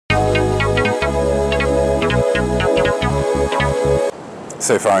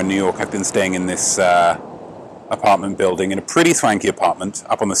So far in New York, I've been staying in this apartment building, in a pretty swanky apartment,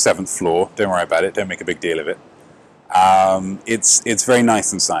 up on the 7th floor. Don't worry about it, don't make a big deal of it. It's very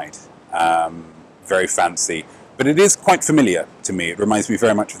nice inside, very fancy, but it is quite familiar to me. It reminds me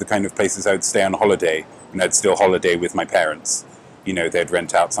very much of the kind of places I would stay on holiday when I'd still holiday with my parents. You know, they'd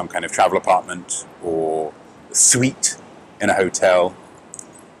rent out some kind of travel apartment or a suite in a hotel.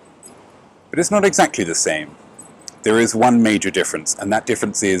 But it's not exactly the same. There is one major difference, and that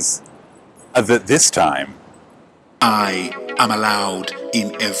difference is that this time I am allowed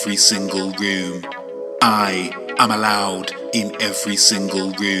in every single room. I am allowed in every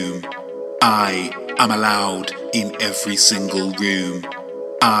single room. I am allowed in every single room.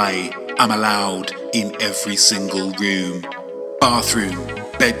 I am allowed in every single room. Bathroom,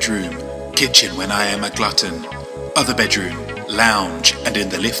 bedroom, kitchen when I am a glutton. Other bedroom, lounge, and in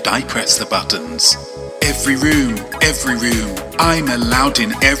the lift I press the buttons. Every room, I'm allowed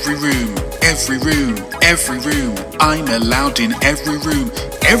in every room. Every room, I'm allowed in every room.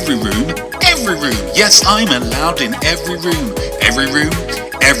 Every room, yes, I'm allowed in every room. Every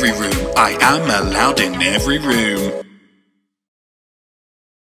room, I am allowed in every room.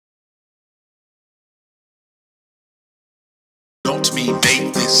 Notme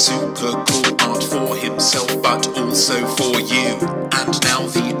made this super cool art for himself, but also for you. And now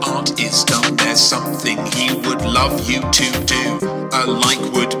the art is done, there's something he would love you to do. A like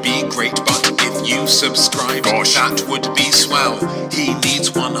would be great, but if you subscribe, that would be swell. He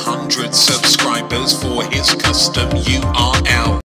needs 100 subscribers for his custom URL.